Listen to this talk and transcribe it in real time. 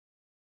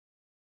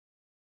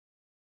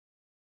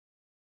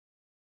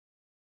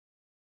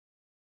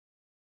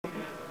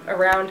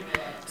around.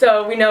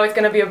 So we know it's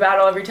going to be a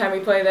battle every time we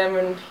play them,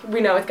 and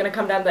we know it's going to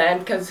come down to the end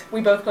because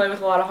we both play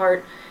with a lot of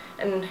heart,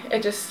 and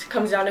it just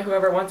comes down to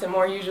whoever wants it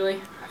more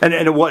usually. And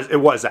it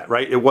was that,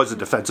 right? It was a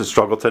defensive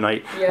struggle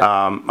tonight.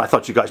 Yeah. I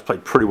thought you guys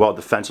played pretty well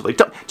defensively.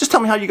 Just tell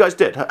me how you guys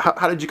did.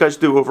 How did you guys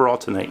do overall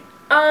tonight?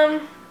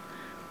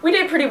 We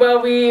did pretty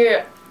well.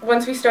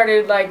 Once we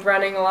started like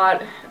running a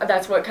lot,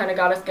 that's what kind of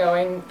got us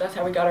going. That's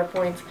how we got our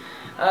points.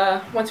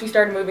 Once we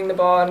started moving the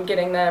ball and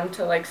getting them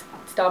to like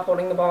stop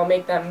holding the ball,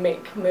 make them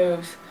make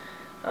moves,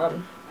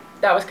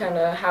 that was kind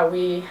of how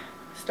we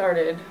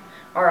started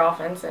our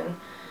offense and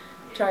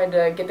tried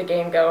to get the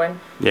game going.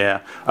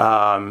 Yeah.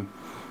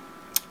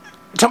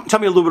 Tell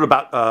me a little bit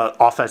about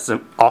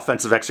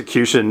offensive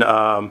execution.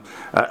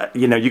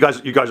 You know, you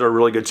guys are a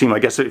really good team. I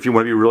guess if you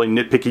want to be really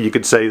nitpicky, you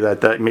could say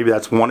that maybe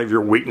that's one of your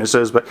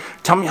weaknesses. But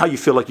tell me how you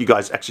feel like you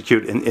guys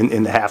execute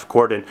in the half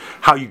court, and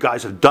how you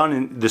guys have done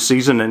in this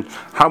season, and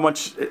how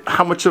much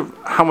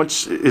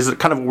is it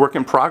kind of a work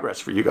in progress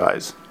for you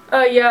guys?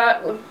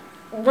 Yeah.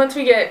 Once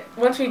we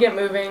get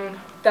moving,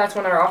 that's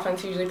when our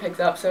offense usually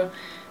picks up. So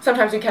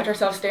sometimes we catch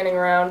ourselves standing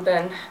around.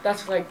 Then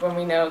that's like when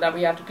we know that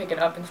we have to pick it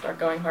up and start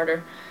going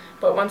harder.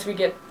 But once we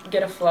get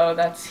a flow,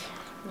 that's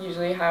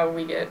usually how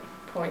we get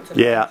points.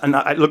 Yeah, and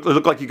it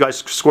looked like you guys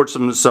scored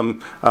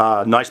some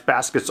nice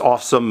baskets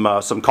off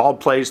some called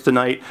plays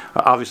tonight.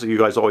 Obviously, you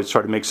guys always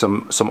try to make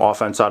some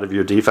offense out of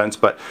your defense.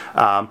 But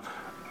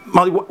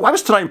Molly, why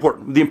was tonight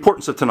important? The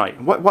importance of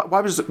tonight.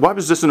 Why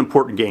was this an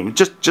important game?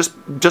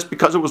 Just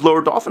because it was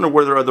Lower Dauphin, or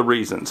were there other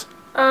reasons?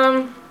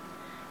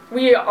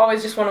 We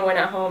always just want to win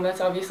at home. That's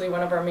obviously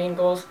one of our main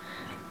goals.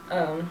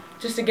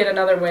 Just to get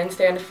another win,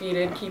 stay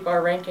undefeated, keep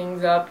our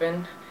rankings up,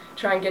 and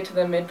try and get to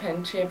the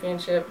Mid-Penn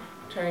Championship,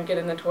 try and get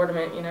in the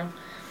tournament, you know.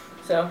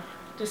 So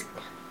just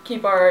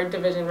keep our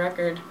division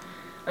record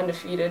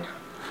undefeated.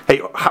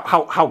 Hey,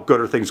 how good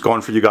are things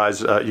going for you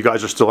guys? You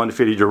guys are still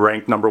undefeated. You're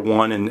ranked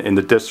 #1 in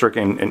the district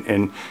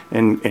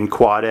in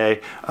Quad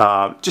A.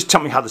 Just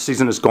tell me how the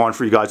season has gone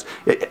for you guys.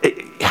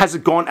 Has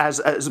it gone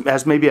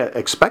as maybe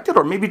expected,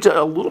 or maybe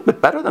a little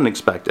bit better than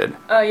expected?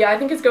 Yeah, I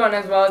think it's going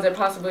as well as it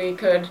possibly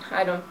could.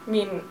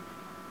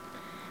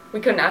 We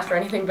couldn't ask for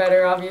anything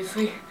better,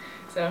 obviously.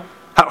 So.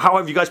 How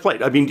have you guys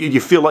played? I mean, do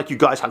you feel like you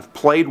guys have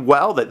played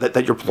well?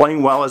 That you're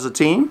playing well as a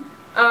team?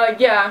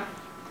 Yeah.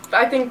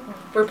 I think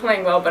we're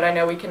playing well, but I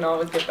know we can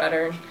always get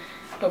better and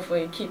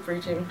hopefully keep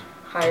reaching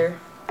higher.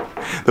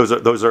 Those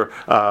are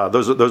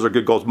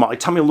good goals. Molly,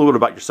 tell me a little bit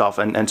about yourself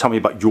and tell me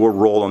about your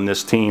role on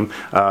this team.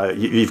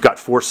 You've got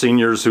 4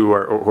 seniors who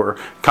are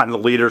kind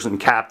of the leaders and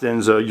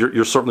captains.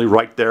 You're certainly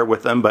right there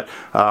with them. But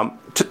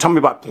tell me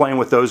about playing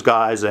with those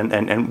guys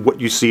and what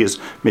you see as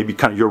maybe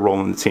kind of your role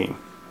in the team.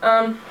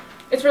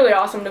 It's really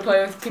awesome to play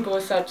with people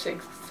with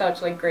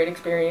such like great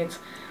experience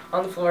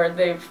on the floor.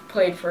 They've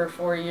played for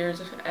 4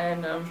 years,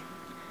 and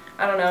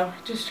I don't know,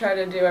 just try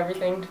to do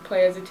everything to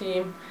play as a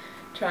team,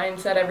 try and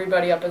set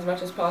everybody up as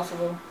much as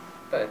possible,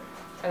 but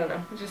I don't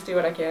know, just do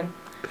what I can.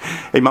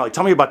 Hey Molly,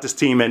 tell me about this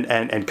team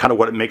and kind of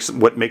what makes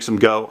them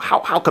go.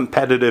 How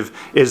competitive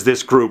is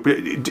this group?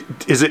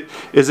 Is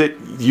it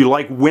you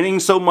like winning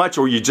so much,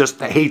 or you just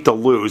hate to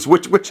lose?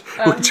 Which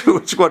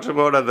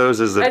one of those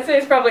is it? I'd say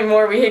it's probably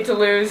more we hate to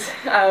lose.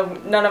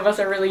 None of us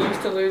are really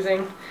used to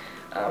losing.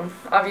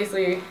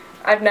 Obviously,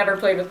 I've never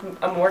played with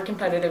a more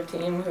competitive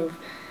team who've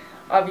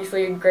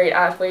obviously great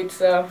athletes,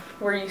 so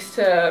we're used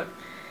to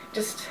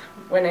just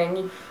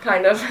winning,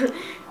 kind of.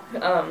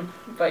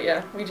 But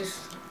yeah,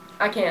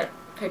 I can't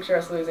picture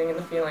us losing and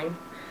the feeling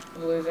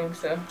of losing,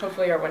 so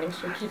hopefully our winning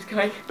streak keeps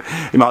going.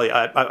 Hey Molly,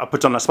 I'll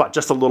put you on the spot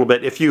just a little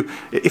bit. If you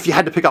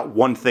had to pick out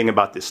one thing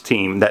about this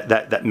team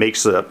that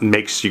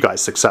makes you guys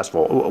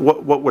successful,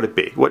 what would it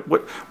be?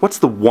 What's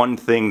the one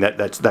thing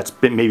that's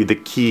been maybe the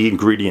key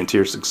ingredient to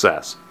your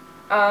success?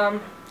 I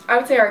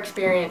would say our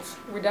experience.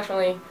 We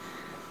definitely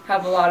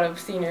have a lot of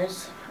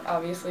seniors,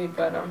 obviously,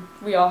 but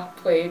we all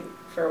played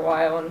for a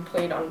while and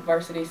played on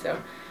varsity, so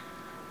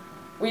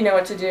we know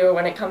what to do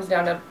when it comes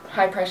down to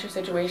high pressure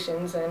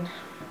situations, and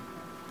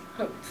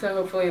so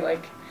hopefully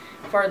like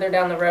farther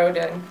down the road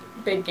and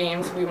big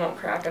games we won't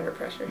crack under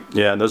pressure.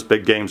 Yeah, and those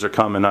big games are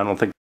coming. I don't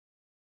think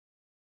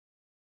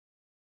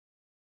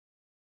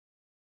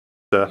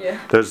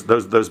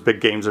those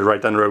big games are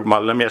right down the road.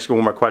 Molly, let me ask you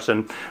one more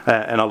question,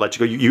 and I'll let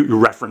you go. You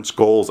referenced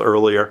goals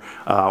earlier.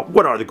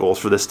 What are the goals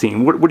for this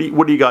team? What do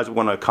you guys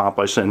want to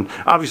accomplish? And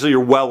obviously, you're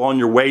well on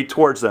your way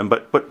towards them.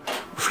 But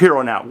here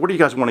on out, what do you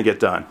guys want to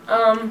get done?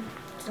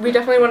 We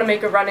definitely want to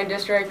make a run in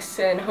districts,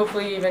 and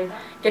hopefully even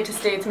get to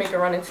states, make a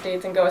run in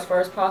states, and go as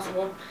far as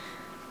possible.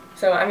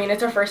 So, I mean,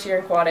 it's our first year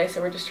in Quad A,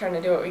 so we're just trying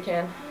to do what we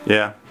can.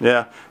 Yeah.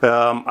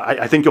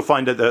 I think you'll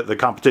find that the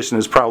competition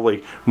is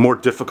probably more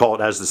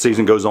difficult as the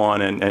season goes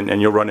on,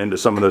 and you'll run into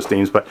some of those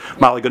teams. But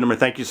Molly Gundermann,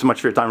 thank you so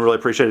much for your time. Really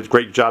appreciate it.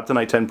 Great job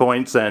tonight, 10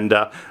 points, and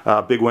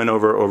big win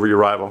over your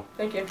rival.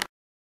 Thank you.